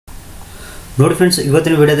ನೋಡಿ ಫ್ರೆಂಡ್ಸ್,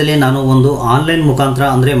 ಇವತ್ತಿನ ವಿಡಿಯೋದಲ್ಲಿ ನಾನು ಒಂದು ಆನ್ಲೈನ್ ಮುಖಾಂತರ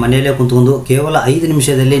ಅಂದರೆ ಮನೆಯಲ್ಲೇ ಕುಂತ್ಕೊಂಡು ಕೇವಲ 5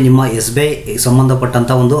 ನಿಮಿಷದಲ್ಲಿ ನಿಮ್ಮ SBI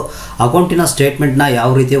ಸಂಬಂಧಪಟ್ಟಂಥ ಒಂದು ಅಕೌಂಟಿನ ಸ್ಟೇಟ್ಮೆಂಟ್ನ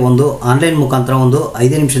ಯಾವ ರೀತಿ ಒಂದು ಆನ್ಲೈನ್ ಮುಖಾಂತರ ಒಂದು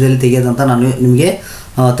 5 ನಿಮಿಷದಲ್ಲಿ ತೆಗೆಯೋದಂತ ನಾನು ನಿಮಗೆ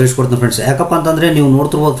ತಿಳಿಸ್ಕೊಡ್ತೀನಿ ಫ್ರೆಂಡ್ಸ್. ಯಾಕಪ್ಪ ಅಂತಂದರೆ ನೀವು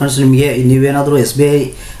ನೋಡ್ತಿರ್ಬೋದು ಫ್ರೆಂಡ್ಸ್, ನಿಮಗೆ ನೀವೇನಾದರೂ SBI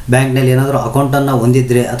ಬ್ಯಾಂಕ್ನಲ್ಲಿ ಏನಾದರೂ ಅಕೌಂಟನ್ನು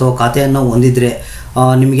ಹೊಂದಿದ್ರೆ ಅಥವಾ ಖಾತೆಯನ್ನು ಹೊಂದಿದ್ರೆ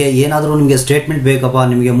ನಿಮಗೆ ಏನಾದರೂ ನಿಮಗೆ ಸ್ಟೇಟ್ಮೆಂಟ್ ಬೇಕಪ್ಪ,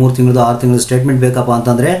 ನಿಮಗೆ 3 ತಿಂಗಳದ್ದು 6 ತಿಂಗಳ ಸ್ಟೇಟ್ಮೆಂಟ್ ಬೇಕಪ್ಪ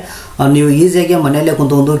ಅಂತಂದರೆ ನೀವು ಈಸಿಯಾಗಿ ಮನೆಯಲ್ಲೇ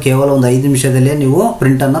ಕುಂತ್ಕೊಂಡು ಕೇವಲ ಒಂದು 5 ನಿಮಿಷದಲ್ಲೇ ನೀವು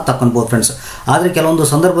ಪ್ರಿಂಟನ್ನು ತಗೊಳ್ಬೋದು ಫ್ರೆಂಡ್ಸ್. ಆದರೆ ಕೆಲವೊಂದು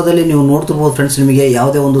ಸಂದರ್ಭದಲ್ಲಿ ನೀವು ನೋಡ್ತಿರ್ಬೋದು ಫ್ರೆಂಡ್ಸ್, ನಿಮಗೆ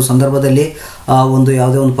ಯಾವುದೇ ಒಂದು ಸಂದರ್ಭದಲ್ಲಿ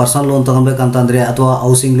ಯಾವುದೇ ಒಂದು ಪರ್ಸನಲ್ ಲೋನ್ ತೊಗೊಬೇಕಂತಂದರೆ ಅಥವಾ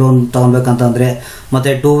ಹೌಸಿಂಗ್ ಲೋನ್ ತೊಗೊಬೇಕಂತಂದರೆ ಮತ್ತು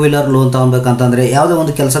 2 ವೀಲರ್ ಲೋನ್ ತೊಗೊಬೇಕಂತಂದರೆ ಯಾವುದೇ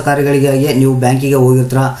ಒಂದು ಕೆಲಸ ಕಾರ್ಯಗಳಿಗಾಗಿ ನೀವು ಬ್ಯಾಂಕಿಗೆ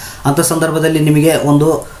ಹೋಗಿರ್ತೀರ. ಅಂಥ ಸಂದರ್ಭದಲ್ಲಿ ನಿಮಗೆ ಒಂದು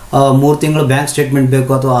 3 ತಿಂಗಳು ಬ್ಯಾಂಕ್ ಸ್ಟೇಟ್ಮೆಂಟ್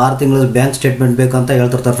ಬೇಕು ಅಥವಾ 6 ತಿಂಗಳ ಬ್ಯಾಂಕ್ ಸ್ಟೇಟ್ಮೆಂಟ್ ಬೇಕು ಅಂತ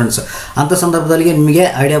ಹೇಳ್ತಿರ್ತಾರೆ ಫ್ರೆಂಡ್ಸ್. ಅಂಥ ಸಂದರ್ಭದಲ್ಲಿ ನಿಮಗೆ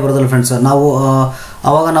ಐಡಿಯಾ ಬರೋದಿಲ್ಲ ಫ್ರೆಂಡ್ಸ್.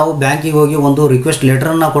 ಆವಾಗ ನಾವು ಬ್ಯಾಂಕಿಗೆ ಹೋಗಿ ಒಂದು ರಿಕ್ವೆಸ್ಟ್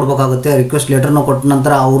ಲೆಟರನ್ನು ಕೊಡಬೇಕಾಗುತ್ತೆ. ರಿಕ್ವೆಸ್ಟ್ ಲೆಟರ್ನ ಕೊಟ್ಟ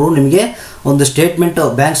ನಂತರ ಅವರು ನಿಮಗೆ ಒಂದು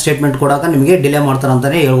ಬ್ಯಾಂಕ್ ಸ್ಟೇಟ್ಮೆಂಟ್ ಕೊಡೋಕೆ ನಿಮಗೆ ಡಿಲೇ ಮಾಡ್ತಾರೆ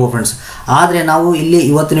ಅಂತಲೇ ಹೇಳ್ಬೋದು ಫ್ರೆಂಡ್ಸ್. ಆದರೆ ನಾವು ಇಲ್ಲಿ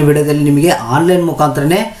ಇವತ್ತಿನ ವಿಡಿಯೋದಲ್ಲಿ ನಿಮಗೆ ಆನ್ಲೈನ್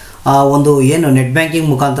ಮುಖಾಂತರನೇ ಒಂದು ನೆಟ್ ಬ್ಯಾಂಕಿಂಗ್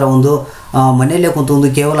ಮುಖಾಂತರ ಒಂದು ಮನೆಯಲ್ಲೇ ಕುಂತು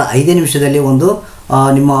ಕೇವಲ 5 ನಿಮಿಷದಲ್ಲಿ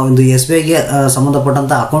ನಿಮ್ಮ ಒಂದು SBIಗೆ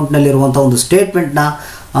ಸಂಬಂಧಪಟ್ಟಂಥ ಅಕೌಂಟ್ನಲ್ಲಿರುವಂಥ ಒಂದು ಸ್ಟೇಟ್ಮೆಂಟ್ನ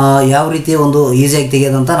ಯಾವ ರೀತಿ ಒಂದು ಈಸಿಯಾಗಿ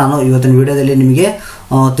ತೆಗೆಯೋದಂತ ನಾನು ಇವತ್ತಿನ ವಿಡಿಯೋದಲ್ಲಿ ನಿಮಗೆ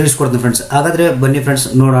ತಿಳಿಸ್ಕೊಡ್ತೀನಿ ಫ್ರೆಂಡ್ಸ್. ಹಾಗಾದರೆ ಬನ್ನಿ ಫ್ರೆಂಡ್ಸ್,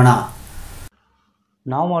 ನೋಡೋಣ.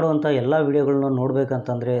 ನಾವು ಮಾಡುವಂಥ ಎಲ್ಲ ವಿಡಿಯೋಗಳನ್ನ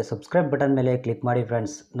ನೋಡಬೇಕಂತಂದರೆ ಸಬ್ಸ್ಕ್ರೈಬ್ ಬಟನ್ ಮೇಲೆ ಕ್ಲಿಕ್ ಮಾಡಿ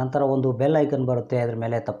ಫ್ರೆಂಡ್ಸ್. ನಂತರ ಒಂದು ಬೆಲ್ ಐಕನ್ ಬರುತ್ತೆ, ಅದ್ರ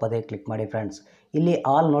ಮೇಲೆ ತಪ್ಪದೇ ಕ್ಲಿಕ್ ಮಾಡಿ ಫ್ರೆಂಡ್ಸ್. ಇಲ್ಲಿ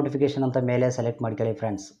ಆಲ್ ನೋಟಿಫಿಕೇಷನ್ ಅಂತ ಮೇಲೆ ಸೆಲೆಕ್ಟ್ ಮಾಡ್ಕೊಳ್ಳಿ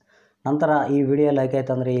ಫ್ರೆಂಡ್ಸ್. ನಂತರ ಈ ವಿಡಿಯೋ ಲೈಕ್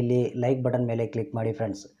ಆಯ್ತು ಅಂದರೆ ಇಲ್ಲಿ ಲೈಕ್ ಬಟನ್ ಮೇಲೆ ಕ್ಲಿಕ್ ಮಾಡಿ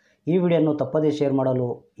ಫ್ರೆಂಡ್ಸ್. ಈ ವಿಡಿಯೋನು ತಪ್ಪದೇ ಶೇರ್ ಮಾಡಲು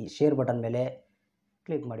ಈ ಶೇರ್ ಬಟನ್ ಮೇಲೆ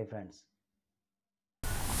ಕ್ಲಿಕ್ ಮಾಡಿ ಫ್ರೆಂಡ್ಸ್.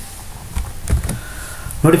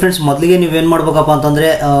 ನೋಡಿ ಫ್ರೆಂಡ್ಸ್, ಮೊದಲಿಗೆ ನೀವೇನು ಮಾಡಬೇಕಪ್ಪ ಅಂತಂದರೆ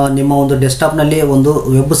ನಿಮ್ಮ ಒಂದು ಡೆಸ್ಕ್ಟಾಪ್ನಲ್ಲಿ ಒಂದು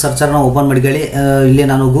ವೆಬ್ ಸರ್ಚರ್ನ ಓಪನ್ ಮಾಡ್ಕೊಳ್ಳಿ. ಇಲ್ಲಿ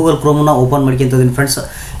ನಾನು ಗೂಗಲ್ ಕ್ರೋಮ್ನ ಓಪನ್ ಮಾಡ್ಕೊತಿದ್ದೀನಿ ಫ್ರೆಂಡ್ಸ್.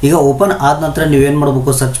 ಈಗ ಓಪನ್ ಆದ ನಂತರ ನೀವೇನು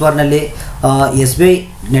ಮಾಡಬೇಕು, ಸರ್ಚ್ ಬಾರ್ನಲ್ಲಿ SBI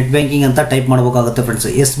ನೆಟ್ ಬ್ಯಾಂಕಿಂಗ್ ಅಂತ ಟೈಪ್ ಮಾಡಬೇಕಾಗುತ್ತೆ ಫ್ರೆಂಡ್ಸ್.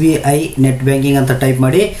 SBI ನೆಟ್ ಬ್ಯಾಂಕಿಂಗ್ ಅಂತ ಟೈಪ್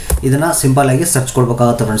ಮಾಡಿ ಇದನ್ನು ಸಿಂಪಲ್ಲಾಗಿ ಸರ್ಚ್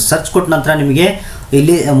ಕೊಡಬೇಕಾಗುತ್ತೆ ಫ್ರೆಂಡ್ಸ್. ಸರ್ಚ್ ಕೊಟ್ಟ ನಂತರ ನಿಮಗೆ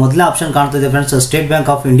ಇಲ್ಲಿ ಮೊದಲನೇ ಆಪ್ಷನ್ ಕಾಣ್ತಿದೆ friends, state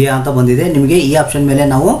bank of India ಅಂತ ಬಂದಿದೆ. ನಿಮಗೆ ಈ ಆಪ್ಷನ್ ಮೇಲೆ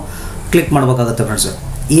ನಾವು ಕ್ಲಿಕ್ ಮಾಡಬೇಕಾಗುತ್ತೆ ಫ್ರೆಂಡ್ಸ್.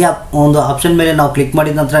 ಈ ಒಂದು ಆಪ್ಷನ್ ಮೇಲೆ ನಾವು ಕ್ಲಿಕ್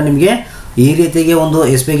ಮಾಡಿದ ನಂತರ ನಿಮಗೆ ಈ ರೀತಿಗೆ ಒಂದು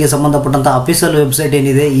SBIಗೆ ಸಂಬಂಧಪಟ್ಟಂಥ ಅಫಿಷಿಯಲ್ ವೆಬ್ಸೈಟ್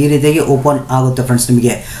ಏನಿದೆ ಈ ರೀತಿಯಾಗಿ ಓಪನ್ ಆಗುತ್ತೆ ಫ್ರೆಂಡ್ಸ್.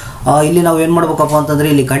 ನಿಮಗೆ ಇಲ್ಲಿ ನಾವು ಏನು ಮಾಡಬೇಕಪ್ಪ ಅಂತಂದರೆ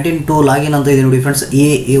ಇಲ್ಲಿ ಕಂಟಿನ್ಯೂ ಟು ಲಾಗಿನ್ ಅಂತ ಇದೆ ನೋಡಿ ಫ್ರೆಂಡ್ಸ್.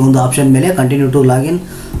 ಈ ಒಂದು ಆಪ್ಷನ್ ಮೇಲೆ ಕಂಟಿನ್ಯೂ ಟು ಲಾಗಿನ್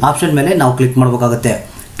ಆಪ್ಷನ್ ಮೇಲೆ ನಾವು ಕ್ಲಿಕ್ ಮಾಡಬೇಕಾಗುತ್ತೆ.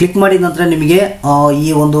 ಕ್ಲಿಕ್ ಮಾಡಿದ ನಂತರ ನಿಮಗೆ ಈ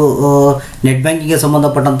ಒಂದು ನೆಟ್ ಬ್ಯಾಂಕಿಂಗ್ಗೆ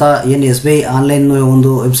ಸಂಬಂಧಪಟ್ಟಂಥ SBI ಆನ್ಲೈನ್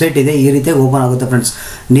ಒಂದು ವೆಬ್ಸೈಟ್ ಇದೆ ಈ ರೀತಿಯಾಗಿ ಓಪನ್ ಆಗುತ್ತೆ ಫ್ರೆಂಡ್ಸ್.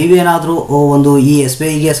 ನೀವೇನಾದರೂ ಒಂದು ಈ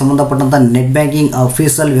SBIಗೆ ಸಂಬಂಧಪಟ್ಟಂಥ ನೆಟ್ ಬ್ಯಾಂಕಿಂಗ್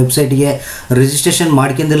ಅಫಿಷಿಯಲ್ ವೆಬ್ಸೈಟ್ಗೆ ರಿಜಿಸ್ಟ್ರೇಷನ್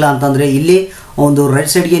ಮಾಡ್ಕೊಂಡಿಲ್ಲ ಅಂತಂದರೆ ಇಲ್ಲಿ ಒಂದು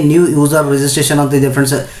ರೈಟ್ ಸೈಡ್ಗೆ ನ್ಯೂ ಯೂಸರ್ ರಿಜಿಸ್ಟ್ರೇಷನ್ ಅಂತ ಇದೆ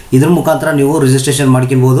ಫ್ರೆಂಡ್ಸ್. ಇದ್ರ ಮುಖಾಂತರ ನೀವು ರಿಜಿಸ್ಟ್ರೇಷನ್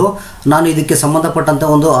ಮಾಡ್ಕೊಬೋದು. ನಾನು ಇದಕ್ಕೆ ಸಂಬಂಧಪಟ್ಟಂಥ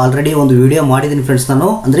ಆಲ್ರೆಡಿ ಒಂದು ವಿಡಿಯೋ ಮಾಡಿದ್ದೀನಿ ಫ್ರೆಂಡ್ಸ್. ನಾನು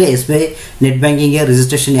ಅಂದರೆ SBI ನೆಟ್ ಬ್ಯಾಂಕಿಂಗ್ಗೆ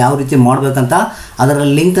ರಿಜಿಸ್ಟ್ರೇಷನ್ ಯಾವ ರೀತಿ ಮಾಡಬೇಕಂತ ಅದರ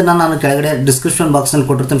ಲಿಂಕನ್ನು ನಾನು ಕೆಳಗಡೆ ಡಿಸ್ಕ್ರಿಪ್ಷನ್ ಬಾಕ್ಸ್ನಲ್ಲಿ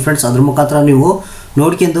ಕೊಟ್ಟಿರ್ತೀನಿ ಫ್ರೆಂಡ್ಸ್. ಅದ್ರ ಮುಖಾಂತರ ನೀವು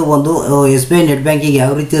ನೋಡ್ಕೊಂಡು SBI ನೆಟ್ ಬ್ಯಾಂಕಿಂಗ್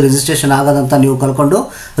ಯಾವ ರೀತಿ ರಿಜಿಸ್ಟ್ರೇಷನ್ ಆಗೋದಂತ ನೀವು ಕಲ್ಕೊಂಡು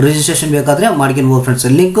ರಿಜಿಸ್ಟ್ರೇಷನ್ ಬೇಕಾದರೆ ಮಾಡ್ಕೊಬೋದು ಫ್ರೆಂಡ್ಸ್.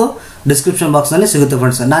 ಲಿಂಕು ಡಿಸ್ಕ್ರಿಪ್ಷನ್ ಬಾಕ್ಸ್ನಲ್ಲಿ ಸಿಗುತ್ತೆ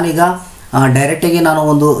ಫ್ರೆಂಡ್ಸ್. ನಾನೀಗ ಡೈರೆಕ್ಟಾಗಿ ನಾನು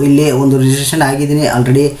ಇಲ್ಲಿ ರಿಜಿಸ್ಟ್ರೇಷನ್ ಆಗಿದ್ದೀನಿ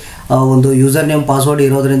ಆಲ್ರೆಡಿ. ಒಂದು ಯೂಸರ್ ನೇಮ್ ಪಾಸ್ವರ್ಡ್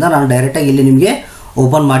ಇರೋದ್ರಿಂದ ನಾನು ಡೈರೆಕ್ಟಾಗಿ ಇಲ್ಲಿ ನಿಮಗೆ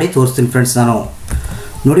ಓಪನ್ ಮಾಡಿ ತೋರಿಸ್ತೀನಿ ಫ್ರೆಂಡ್ಸ್. ನಾನು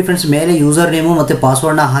ನೋಡಿ ಫ್ರೆಂಡ್ಸ್, ಮೇಲೆ ಯೂಸರ್ ನೇಮು ಮತ್ತು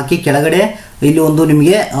ಪಾಸ್ವರ್ಡ್ನ ಹಾಕಿ ಕೆಳಗಡೆ ಇಲ್ಲಿ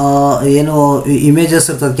ನಿಮಗೆ ಏನು ಇಮೇಜಸ್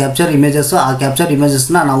ಇರ್ತದೆ, ಕ್ಯಾಪ್ಚರ್ ಇಮೇಜಸ್ಸು, ಆ ಕ್ಯಾಪ್ಚರ್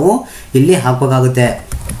ಇಮೇಜಸ್ನ ನಾವು ಇಲ್ಲಿ ಹಾಕಬೇಕಾಗುತ್ತೆ.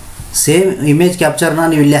 ಸೇಮ್ ಇಮೇಜ್ ಕ್ಯಾಪ್ಚರ್ನ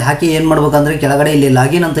ನೀವು ಇಲ್ಲಿ ಹಾಕಿ ಏನು ಮಾಡ್ಬೇಕಂದ್ರೆ ಕೆಳಗಡೆ ಇಲ್ಲಿ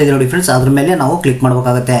ಲಾಗಿನ್ ಅಂತ ಇದೆ ನೋಡಿ ಫ್ರೆಂಡ್ಸ್, ಅದ್ರ ಮೇಲೆ ನಾವು ಕ್ಲಿಕ್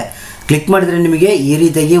ಮಾಡಬೇಕಾಗುತ್ತೆ. ಕ್ಲಿಕ್ ಮಾಡಿದರೆ ನಿಮಗೆ ಈ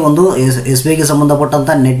ರೀತಿಯಾಗಿ SBIಗೆ ಸಂಬಂಧಪಟ್ಟಂಥ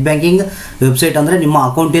ನೆಟ್ ಬ್ಯಾಂಕಿಂಗ್ ವೆಬ್ಸೈಟ್ ಅಂದರೆ ನಿಮ್ಮ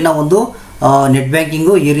ಅಕೌಂಟಿನ ನೆಟ್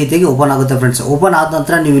ಬ್ಯಾಂಕಿಂಗು ಈ ರೀತಿಯಾಗಿ ಓಪನ್ ಆಗುತ್ತೆ ಫ್ರೆಂಡ್ಸ್. ಓಪನ್ ಆದ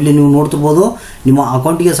ನಂತರ ನೀವು ನೋಡ್ತಿರ್ಬೋದು, ನಿಮ್ಮ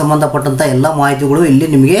ಅಕೌಂಟಿಗೆ ಸಂಬಂಧಪಟ್ಟಂಥ ಎಲ್ಲ ಮಾಹಿತಿಗಳು ಇಲ್ಲಿ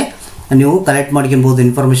ನಿಮಗೆ ನೀವು ಕಲೆಕ್ಟ್ ಮಾಡ್ಕೊಬೋದು.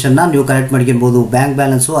 ಇನ್ಫಾರ್ಮೇಷನ್ನ ನೀವು ಕಲೆಕ್ಟ್ ಮಾಡ್ಕೊಬೋದು. ಬ್ಯಾಂಕ್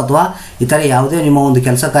ಬ್ಯಾಲೆನ್ಸು ಅಥವಾ ಇತರ ಯಾವುದೇ ನಿಮ್ಮ ಒಂದು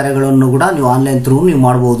ಕೆಲಸ ಕಾರ್ಯಗಳನ್ನು ಕೂಡ ನೀವು ಆನ್ಲೈನ್ ಥ್ರೂ ನೀವು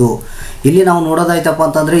ಮಾಡ್ಬೋದು. ಇಲ್ಲಿ ನಾವು ನೋಡೋದಾಯ್ತಪ್ಪ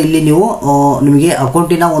ಅಂತಂದರೆ ಇಲ್ಲಿ ನಿಮಗೆ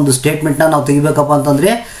ಅಕೌಂಟಿನ ಒಂದು ಸ್ಟೇಟ್ಮೆಂಟ್ನ ನಾವು ತೆಗಿಬೇಕಪ್ಪ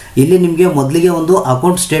ಅಂತಂದರೆ ಇಲ್ಲಿ ನಿಮಗೆ ಮೊದಲಿಗೆ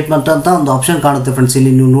ಅಕೌಂಟ್ ಸ್ಟೇಟ್ಮೆಂಟ್ ಅಂತ ಒಂದು ಆಪ್ಷನ್ ಕಾಣುತ್ತೆ ಫ್ರೆಂಡ್ಸ್.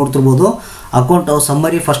 ಇಲ್ಲಿ ನೀವು ನೋಡ್ತಿರ್ಬೋದು ಅಕೌಂಟ್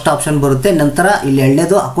ಸಮ್ಮರಿ ಫಸ್ಟ್ ಆಪ್ಷನ್ ಬರುತ್ತೆ. ನಂತರ ಇಲ್ಲಿ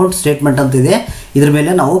ಎರಡನೇದು ಅಕೌಂಟ್ ಸ್ಟೇಟ್ಮೆಂಟ್ ಅಂತಿದೆ, ಇದ್ರ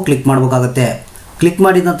ಮೇಲೆ ನಾವು ಕ್ಲಿಕ್ ಮಾಡಬೇಕಾಗುತ್ತೆ. ಕ್ಲಿಕ್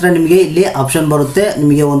ಮಾಡಿದ ನಂತರ ನಿಮಗೆ ಇಲ್ಲಿ ಆಪ್ಷನ್ ಬರುತ್ತೆ.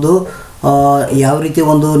 ನಿಮಗೆ ಯಾವ ರೀತಿ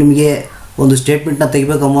ನಿಮಗೆ ಸ್ಟೇಟ್ಮೆಂಟ್ನ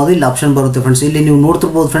ತೆಗಿಬೇಕು ಅನ್ನೋದು ಇಲ್ಲಿ ಆಪ್ಷನ್ ಬರುತ್ತೆ ಫ್ರೆಂಡ್ಸ್. ಇಲ್ಲಿ ನೀವು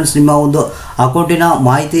ನೋಡ್ತಿರ್ಬೋದು ಫ್ರೆಂಡ್ಸ್, ನಿಮ್ಮ ಅಕೌಂಟಿನ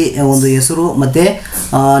ಮಾಹಿತಿ ಹೆಸರು ಮತ್ತು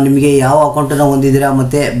ನಿಮಗೆ ಯಾವ ಅಕೌಂಟನ್ನು ಹೊಂದಿದ್ದೀರಾ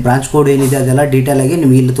ಮತ್ತು ಬ್ರಾಂಚ್ ಕೋಡ್ ಏನಿದೆ ಅದೆಲ್ಲ ಡೀಟೇಲಾಗಿ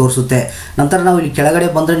ನಿಮಗೆ ಇಲ್ಲಿ ತೋರಿಸುತ್ತೆ. ನಂತರ ನಾವು ಇಲ್ಲಿ ಕೆಳಗಡೆ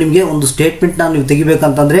ಬಂದರೆ ನಿಮಗೆ ಸ್ಟೇಟ್ಮೆಂಟ್ನ ನೀವು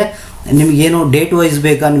ತೆಗಿಬೇಕಂತಂದರೆ ನಿಮಗೇನು ಡೇಟ್ ವೈಸ್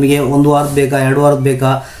ಬೇಕಾ, ನಿಮಗೆ 1 ವಾರದ ಬೇಕಾ, 2 ವಾರದ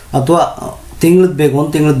ಬೇಕಾ, ಅಥವಾ ತಿಂಗ್ಳದ್ದು ಬೇಕು, 1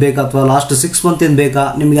 ತಿಂಗ್ಳದ್ದು ಬೇಕಾ, ಅಥವಾ ಲಾಸ್ಟ್ 6 ಮಂತಿಂದ ಬೇಕಾ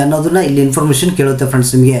ನಿಮಗೆ ಅನ್ನೋದನ್ನ ಇಲ್ಲಿ ಇನ್ಫಾರ್ಮೇಷನ್ ಕೇಳುತ್ತೆ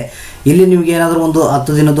ಫ್ರೆಂಡ್ಸ್. ಇಲ್ಲಿ ನಿಮಗೆ ಏನಾದರೂ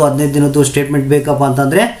 10 ದಿನದ್ದು 15 ದಿನದ್ದು ಸ್ಟೇಟ್ಮೆಂಟ್ ಬೇಕಪ್ಪ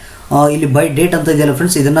ಅಂತಂದರೆ ಇಲ್ಲಿ ಬೈ ಡೇಟ್ ಅಂತ ಇದೆಯಲ್ಲ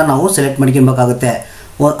ಫ್ರೆಂಡ್ಸ್, ಇದನ್ನು ನಾವು ಸೆಲೆಕ್ಟ್ ಮಾಡ್ಕೊಬೇಕಾಗುತ್ತೆ.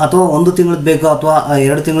 ಅಥವಾ 1 ತಿಂಗಳದ್ದು ಬೇಕು ಅಥವಾ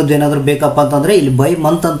 2 ತಿಂಗಳದ್ದು ಏನಾದರೂ ಬೇಕಪ್ಪ ಅಂತಂದರೆ ಇಲ್ಲಿ ಬೈ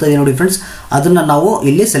ಮಂತ್ ಅಂತ ಇದೆ ನೋಡಿ ಫ್ರೆಂಡ್ಸ್, ಅದನ್ನು ನಾವು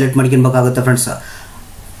ಇಲ್ಲಿ ಸೆಲೆಕ್ಟ್ ಮಾಡ್ಕೊಬೇಕಾಗುತ್ತೆ ಫ್ರೆಂಡ್ಸ್.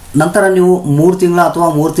 ನಂತರ ನೀವು 3 ತಿಂಗಳ ಅಥವಾ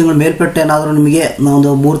 3 ತಿಂಗಳ ಮೇಲ್ಪಟ್ಟು ಏನಾದರೂ ನಿಮಗೆ ಒಂದು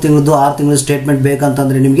 3 ತಿಂಗಳದ್ದು 6 ತಿಂಗಳ ಸ್ಟೇಟ್ಮೆಂಟ್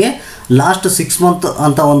ಬೇಕಂತಂದರೆ ನಿಮಗೆ ಲಾಸ್ಟ್ 6 ಮಂತ್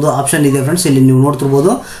ಅಂತ ಒಂದು ಆಪ್ಷನ್ ಇದೆ ಫ್ರೆಂಡ್ಸ್, ಇಲ್ಲಿ ನೀವು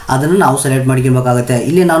ನೋಡ್ತಿರ್ಬೋದು. ಅದನ್ನು ನಾವು ಸೆಲೆಕ್ಟ್ ಮಾಡ್ಕೊಬೇಕಾಗುತ್ತೆ.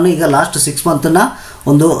 ಇಲ್ಲಿ ನಾನು ಈಗ ಲಾಸ್ಟ್ 6 ಮಂತನ್ನ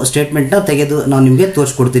ಒಂದು ಸ್ಟೇಟ್ಮೆಂಟ್ನ ತೆಗೆದು ನಾನು ನಿಮಗೆ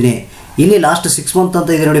ತೋರಿಸ್ಕೊಡ್ತೀನಿ. ಇಲ್ಲಿ ಲಾಸ್ಟ್ 6 ಮಂತ್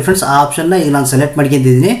ಅಂತ ಇದೆ ನೋಡಿ ಫ್ರೆಂಡ್ಸ್, ಆ ಆಪ್ಷನ್ನ ಈಗ ನಾನು ಸೆಲೆಕ್ಟ್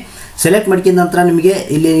ಮಾಡ್ಕೊಂಡಿದ್ದೀನಿ. ಸೆಲೆಕ್ಟ್ ಮಾಡ್ಕೊಂಡ ನಂತರ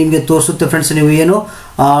ನಿಮಗೆ ತೋರಿಸುತ್ತೆ ಫ್ರೆಂಡ್ಸ್, ನೀವು ಏನು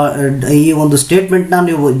ಈ ಒಂದು ಸ್ಟೇಟ್ಮೆಂಟ್ನ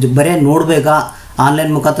ನೀವು ಬರೀ ನೋಡಬೇಕಾ,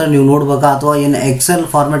 ಆನ್ಲೈನ್ ಮುಖಾಂತರ ನೀವು ನೋಡಬೇಕಾ, ಅಥವಾ ಏನು ಎಕ್ಸೆಲ್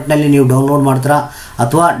ಫಾರ್ಮೆಟ್ನಲ್ಲಿ ನೀವು ಡೌನ್ಲೋಡ್ ಮಾಡ್ತೀರಾ,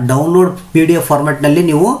 ಅಥವಾ ಡೌನ್ಲೋಡ್ PDF ಫಾರ್ಮೆಟ್ನಲ್ಲಿ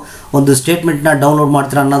ನೀವು ಒಂದು ಸ್ಟೇಟ್ಮೆಂಟ್ನ ಡೌನ್ಲೋಡ್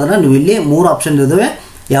ಮಾಡ್ತೀರಾ ಅನ್ನೋದನ್ನು ನೀವು ಇಲ್ಲಿ 3 ಆಪ್ಷನ್ ಇದ್ದಾವೆ.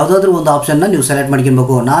 ಯಾವುದಾದ್ರೂ ಒಂದು ಆಪ್ಷನ್ನ ನೀವು ಸೆಲೆಕ್ಟ್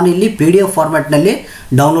ಮಾಡ್ಕೊಬೇಕು. ನಾನು ಇಲ್ಲಿ PDF ಫಾರ್ಮೆಟ್ನಲ್ಲಿ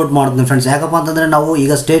ಡೌನ್ಲೋಡ್ ಮಾಡ್ತೀನಿ ಫ್ರೆಂಡ್ಸ್. ಯಾಕಪ್ಪ ಅಂತಂದರೆ ನಾವು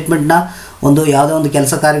ಈಗ ಸ್ಟೇಟ್ಮೆಂಟ್ನ ಒಂದು ಯಾವುದೇ ಒಂದು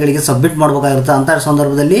ಕೆಲಸ ಕಾರ್ಯಗಳಿಗೆ ಸಬ್ಮಿಟ್ ಮಾಡಬೇಕಾಗಿರುತ್ತೆ. ಅಂಥ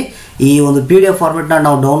ಸಂದರ್ಭದಲ್ಲಿ ಈ ಒಂದು PDF ಫಾರ್ಮೆಟ್ನ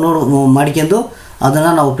ನಾವು ಡೌನ್ಲೋಡ್ ಮಾಡ್ಕೊಂಡು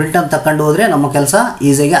ಅದನ್ನು ನಾವು ಪ್ರಿಂಟನ್ನು ತಗೊಂಡು ಹೋದರೆ ನಮ್ಮ ಕೆಲಸ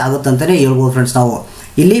ಈಸಿಯಾಗಿ ಆಗುತ್ತೆ ಅಂತಲೇ ಹೇಳ್ಬೋದು ಫ್ರೆಂಡ್ಸ್. ನಾವು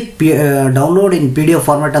ಇಲ್ಲಿ ಡೌನ್ಲೋಡ್ ಇನ್ PDF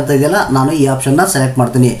ಫಾರ್ಮೆಟ್ ಅಂತ ಇದೆಯಲ್ಲ, ನಾನು ಈ ಆಪ್ಷನ್ನ ಸೆಲೆಕ್ಟ್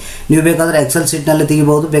ಮಾಡ್ತೀನಿ. ನೀವು ಬೇಕಾದರೆ ಎಕ್ಸೆಲ್ ಶೀಟ್ನಲ್ಲಿ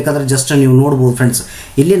ತೆಗಿಬೋದು, ಬೇಕಾದರೆ ಜಸ್ಟ್ ನೀವು ನೋಡ್ಬೋದು ಫ್ರೆಂಡ್ಸ್.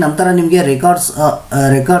 ಇಲ್ಲಿ ನಂತರ ನಿಮಗೆ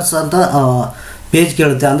ರೆಕಾರ್ಡ್ಸ್ ಅಂತ ಪೇಜ್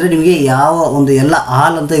ಕೇಳುತ್ತೆ. ಅಂದರೆ ನಿಮಗೆ ಯಾವ ಒಂದು ಎಲ್ಲ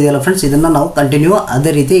ಆಲ್ ಅಂತ ಇದೆಯಲ್ಲ ಫ್ರೆಂಡ್ಸ್, ಇದನ್ನು ನಾವು ಕಂಟಿನ್ಯೂ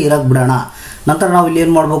ಅದೇ ರೀತಿ ಇರೋಕ್ಕೆ ಬಿಡೋಣ. ನಂತರ ನಾವು ಇಲ್ಲಿ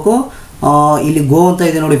ಏನು ಮಾಡಬೇಕು, ಇಲ್ಲಿ ಗೋ ಅಂತ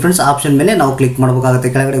ಇದೆ ನೋಡಿ ಫ್ರೆಂಡ್ಸ್, ಆಪ್ಷನ್ ಮೇಲೆ ನಾವು ಕ್ಲಿಕ್ ಮಾಡಬೇಕಾಗುತ್ತೆ.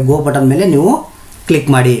 ಕೆಳಗಡೆ ಗೋ ಬಟನ್ ಮೇಲೆ ನೀವು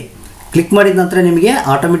ಕ್ಲಿಕ್ ಮಾಡಿದ ನಂತರ ನಿಮಗೆ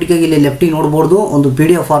ಆಟೋಮೆಟಿಕ್ಕಾಗಿ ಇಲ್ಲಿ ಲೆಫ್ಟಿಗೆ ನೋಡ್ಬೋದು ಒಂದು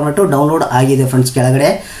PDF ಫಾರ್ಮೆಟು ಡೌನ್ಲೋಡ್ ಆಗಿದೆ ಫ್ರೆಂಡ್ಸ್. ಕೆಳಗಡೆ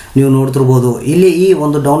ನೀವು ನೋಡ್ತಿರ್ಬೋದು. ಇಲ್ಲಿ ಈ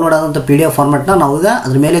ಒಂದು ಡೌನ್ಲೋಡ್ ಆದಂಥ PDF ಫಾರ್ಮೆಟ್ನ ನಾವು ಈಗ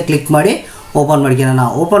ಅದ್ರ ಮೇಲೆ ಕ್ಲಿಕ್ ಮಾಡಿ ಓಪನ್ ಮಾಡ್ಕೊಳ್ಳೋಣ.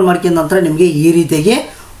 ಓಪನ್ ಮಾಡ್ಕೊಂಡ ನಂತರ ನಿಮಗೆ ಈ ರೀತಿಯಾಗಿ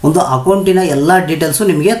ಒಂದು ಅಕೌಂಟಿನ ಎಲ್ಲ ಡೀಟೇಲ್ಸು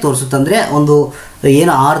ನಿಮಗೆ ತೋರಿಸುತ್ತೆ. ಅಂದರೆ ಒಂದು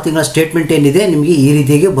ಏನು 6 ತಿಂಗಳ ಸ್ಟೇಟ್ಮೆಂಟ್ ಏನಿದೆ ನಿಮಗೆ ಈ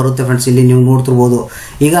ರೀತಿಯಾಗಿ ಬರುತ್ತೆ ಫ್ರೆಂಡ್ಸ್. ಇಲ್ಲಿ ನೀವು ನೋಡ್ತಿರ್ಬೋದು.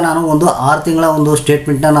 ಈಗ ನಾನು ಒಂದು 6 ತಿಂಗಳ ಒಂದು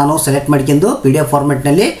ಸ್ಟೇಟ್ಮೆಂಟ್ನ ನಾನು ಸೆಲೆಕ್ಟ್ ಮಾಡ್ಕೊಂಡು PDF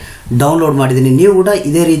ಫಾರ್ಮೆಟ್ನಲ್ಲಿ ಡೌನ್ಲೋಡ್ ಮಾಡಿದ್ದೀನಿ. ನೀವು ಕೂಡ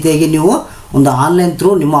ಇದೇ ರೀತಿಯಾಗಿ ನೀವು ಒಂದು ಆನ್ಲೈನ್ ಥ್ರೂ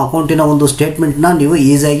ನಿಮ್ಮ ಅಕೌಂಟಿನ ಒಂದು ಸ್ಟೇಟ್ಮೆಂಟ್ನ ನೀವು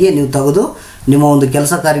ಈಸಿಯಾಗಿ ನೀವು ತೆಗೆದು ನಿಮ್ಮ ಒಂದು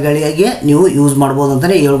ಕೆಲಸ ಕಾರ್ಯಗಳಿಗೆ ನೀವು ಯೂಸ್ ಮಾಡ್ಬೋದು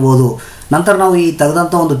ಅಂತಲೇ ಹೇಳ್ಬೋದು. ನಂತರ ನಾವು ಈ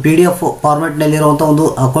ತೆಗೆದಂಥ ಒಂದು PDF ಫಾರ್ಮೆಟ್ನಲ್ಲಿರುವಂಥ ಒಂದು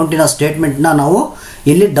ಅಕೌಂಟಿನ ಸ್ಟೇಟ್ಮೆಂಟ್ನ ನಾವು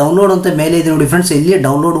ಇಲ್ಲಿ ಡೌನ್ಲೋಡ್ ಅಂತ ಮೇಲೆ ಇದೆ ನೋಡಿ ಫ್ರೆಂಡ್ಸ್, ಇಲ್ಲಿ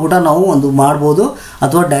ಡೌನ್ಲೋಡ್ ಕೂಡ ನಾವು ಒಂದು ಮಾಡ್ಬೋದು,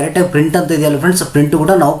 ಅಥವಾ ಡೈರೆಕ್ಟಾಗಿ ಪ್ರಿಂಟ್ ಅಂತ ಇದೆಯಲ್ಲ ಫ್ರೆಂಡ್ಸ್, ಪ್ರಿಂಟ್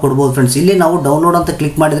ಕೂಡ ನಾವು ಕೊಡ್ಬೋದು ಫ್ರೆಂಡ್ಸ್. ಇಲ್ಲಿ ನಾವು ಡೌನ್ಲೋಡ್ ಅಂತ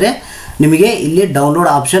ಕ್ಲಿಕ್ ಮಾಡಿದರೆ ನಿಮಗೆ ಇಲ್ಲಿ ಡೌನ್ಲೋಡ್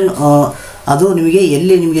ಆಪ್ಷನ್ ಅದು ನಿಮಗೆ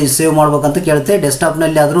ಎಲ್ಲಿ ನಿಮಗೆ ಸೇವ್ ಮಾಡ್ಬೇಕಂತ ಕೇಳುತ್ತೆ.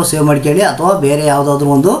 ಡೆಸ್ಕ್ಟಾಪ್ನಲ್ಲಿ ಆದರೂ ಸೇವ್ ಮಾಡ್ಕೊಳ್ಳಿ, ಅಥವಾ ಬೇರೆ ಯಾವುದಾದ್ರೂ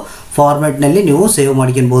ಒಂದು ಫಾರ್ಮೆಟ್ನಲ್ಲಿ ನೀವು ಸೇವ್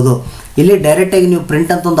ಮಾಡ್ಕೊಬೋದು. ಇಲ್ಲಿ ಡೈರೆಕ್ಟಾಗಿ ನೀವು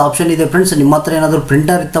ಪ್ರಿಂಟ್ ಅಂತ ಒಂದು ಆಪ್ಷನ್ ಇದೆ ಫ್ರೆಂಡ್ಸ್. ನಿಮ್ಮ ಹತ್ರ ಏನಾದರೂ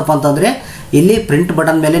ಪ್ರಿಂಟರ್ ಇತ್ತಪ್ಪ ಅಂತಂದರೆ ಇಲ್ಲಿ ಪ್ರಿಂಟ್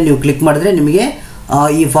ಬಟನ್ ಮೇಲೆ ನೀವು ಕ್ಲಿಕ್ ಮಾಡಿದರೆ ನಿಮಗೆ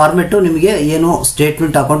ಈ ಫಾರ್ಮೆಟು ನಿಮಗೆ ಏನು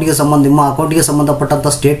ಸ್ಟೇಟ್ಮೆಂಟ್ ನಿಮ್ಮ ಅಕೌಂಟಿಗೆ ಸಂಬಂಧಪಟ್ಟಂಥ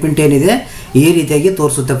ಸ್ಟೇಟ್ಮೆಂಟ್ ಏನಿದೆ ಈ ರೀತಿಯಾಗಿ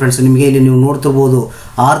ತೋರಿಸುತ್ತೆ ಫ್ರೆಂಡ್ಸ್. ನಿಮಗೆ ಇಲ್ಲಿ ನೀವು ನೋಡ್ತಿರ್ಬೋದು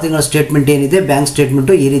 6 ತಿಂಗಳ ಸ್ಟೇಟ್ಮೆಂಟ್ ಏನಿದೆ ಬ್ಯಾಂಕ್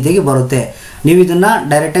ಸ್ಟೇಟ್ಮೆಂಟು ಈ ರೀತಿಯಾಗಿ ಬರುತ್ತೆ. ನೀವು ಇದನ್ನು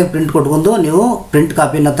ಡೈರೆಕ್ಟಾಗಿ ಪ್ರಿಂಟ್ ಕೊಟ್ಕೊಂಡು ನೀವು ಪ್ರಿಂಟ್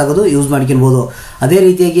ಕಾಪಿನ ತೆಗೆದು ಯೂಸ್ ಮಾಡ್ಕೊಬೋದು. ಅದೇ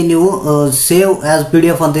ರೀತಿಯಾಗಿ ನೀವು ಸೇವ್ ಆ್ಯಸ್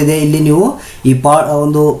PDF ಅಂತ ಇದೆ, ಇಲ್ಲಿ ನೀವು ಈ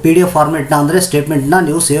ಒಂದು PDF ಫಾರ್ಮೆಟ್ನ ಅಂದರೆ ಸ್ಟೇಟ್ಮೆಂಟ್ನ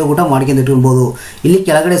ನೀವು ಸೇವ್ ಕೂಡ ಮಾಡ್ಕೊಂಡು ಇಟ್ಕೊಬೋದು. ಇಲ್ಲಿ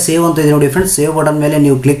ಕೆಳಗಡೆ ಸೇವ್ ಅಂತ ಇದೆ ನೋಡಿ ಫ್ರೆಂಡ್ಸ್, ಸೇವ್ ಬಟನ್ ಮೇಲೆ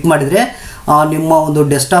ನೀವು ಕ್ಲಿಕ್ ಮಾಡಿದರೆ ನಿಮ್ಮ ಒಂದು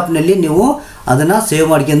ಡೆಸ್ಕ್ಟಾಪ್ನಲ್ಲಿ ನೀವು ಅದನ್ನು ಸೇವ್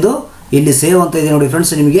ಮಾಡ್ಕೊಂಡು ಇಲ್ಲಿ ಸೇವ್ ಅಂತ ಇದೆ ನೋಡಿ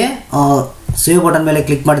ಫ್ರೆಂಡ್ಸ್, ನಿಮಗೆ ಸೇವ್ ಬಟನ್ ಮೇಲೆ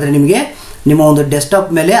ಕ್ಲಿಕ್ ಮಾಡಿದರೆ ನಿಮಗೆ ನಿಮ್ಮ ಒಂದು ಡೆಸ್ಕ್ಟಾಪ್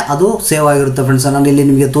ಮೇಲೆ ಅದು ಸೇವ್ ಆಗಿರುತ್ತೆ ಫ್ರೆಂಡ್ಸ್. ನಾನು ಇಲ್ಲಿ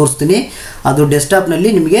ನಿಮಗೆ ತೋರಿಸ್ತೀನಿ, ಅದು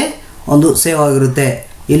ಡೆಸ್ಕ್ಟಾಪ್ನಲ್ಲಿ ನಿಮಗೆ ಒಂದು ಸೇವ್ ಆಗಿರುತ್ತೆ.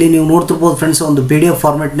 ಇಲ್ಲಿ ನೀವು ನೋಡ್ತಿರ್ಬೋದು ಫ್ರೆಂಡ್ಸ್, ಒಂದು PDF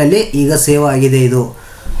ಫಾರ್ಮೆಟ್ನಲ್ಲಿ ಈಗ ಸೇವ್ ಆಗಿದೆ ಇದು.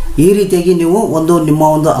 ಈ ರೀತಿಯಾಗಿ ನೀವು ನಿಮ್ಮ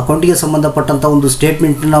ಒಂದು ಅಕೌಂಟಿಗೆ ಸಂಬಂಧಪಟ್ಟಂಥ ಒಂದು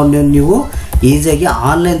ಸ್ಟೇಟ್ಮೆಂಟ್ನ ನೀವು ಈಸಿಯಾಗಿ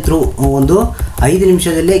ಆನ್ಲೈನ್ ಥ್ರೂ ಒಂದು 5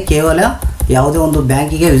 ನಿಮಿಷದಲ್ಲಿ ಕೇವಲ ಯಾವುದೇ ಒಂದು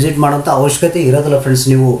ಬ್ಯಾಂಕಿಗೆ ವಿಸಿಟ್ ಮಾಡೋಂಥ ಅವಶ್ಯಕತೆ ಇರೋದಿಲ್ಲ ಫ್ರೆಂಡ್ಸ್.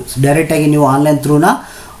 ನೀವು ಡೈರೆಕ್ಟಾಗಿ ನೀವು ಆನ್ಲೈನ್ ಥ್ರೂನ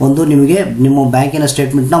ನಿಮಗೆ ನಿಮ್ಮ ಬ್ಯಾಂಕಿನ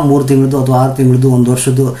ಸ್ಟೇಟ್ಮೆಂಟ್ನ 3 ತಿಂಗಳದ್ದು ಅಥವಾ 6 ತಿಂಗಳದ್ದು 1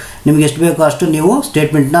 ವರ್ಷದ್ದು ನಿಮಗೆ ಎಷ್ಟು ಬೇಕೋ ಅಷ್ಟು ನೀವು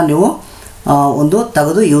ಸ್ಟೇಟ್ಮೆಂಟ್ನ ನೀವು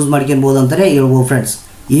ತೆಗೆದು ಯೂಸ್ ಮಾಡ್ಕೊಬೋದು ಅಂತಲೇ ಹೇಳ್ಬೋದು ಫ್ರೆಂಡ್ಸ್.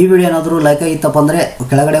 ಈ ವಿಡಿಯೋ ಏನಾದರೂ ಲೈಕ್ ಆಗಿತ್ತಪ್ಪ ಅಂದರೆ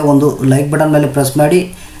ಕೆಳಗಡೆ ಒಂದು ಲೈಕ್ ಬಟನ್ ಮೇಲೆ ಪ್ರೆಸ್ ಮಾಡಿ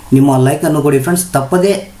ನಿಮ್ಮ ಲೈಕನ್ನು ಕೊಡಿ ಫ್ರೆಂಡ್ಸ್.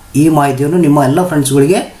 ತಪ್ಪದೇ ಈ ಮಾಹಿತಿಯನ್ನು ನಿಮ್ಮ ಎಲ್ಲ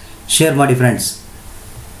ಫ್ರೆಂಡ್ಸ್ಗಳಿಗೆ ಶೇರ್ ಮಾಡಿ ಫ್ರೆಂಡ್ಸ್.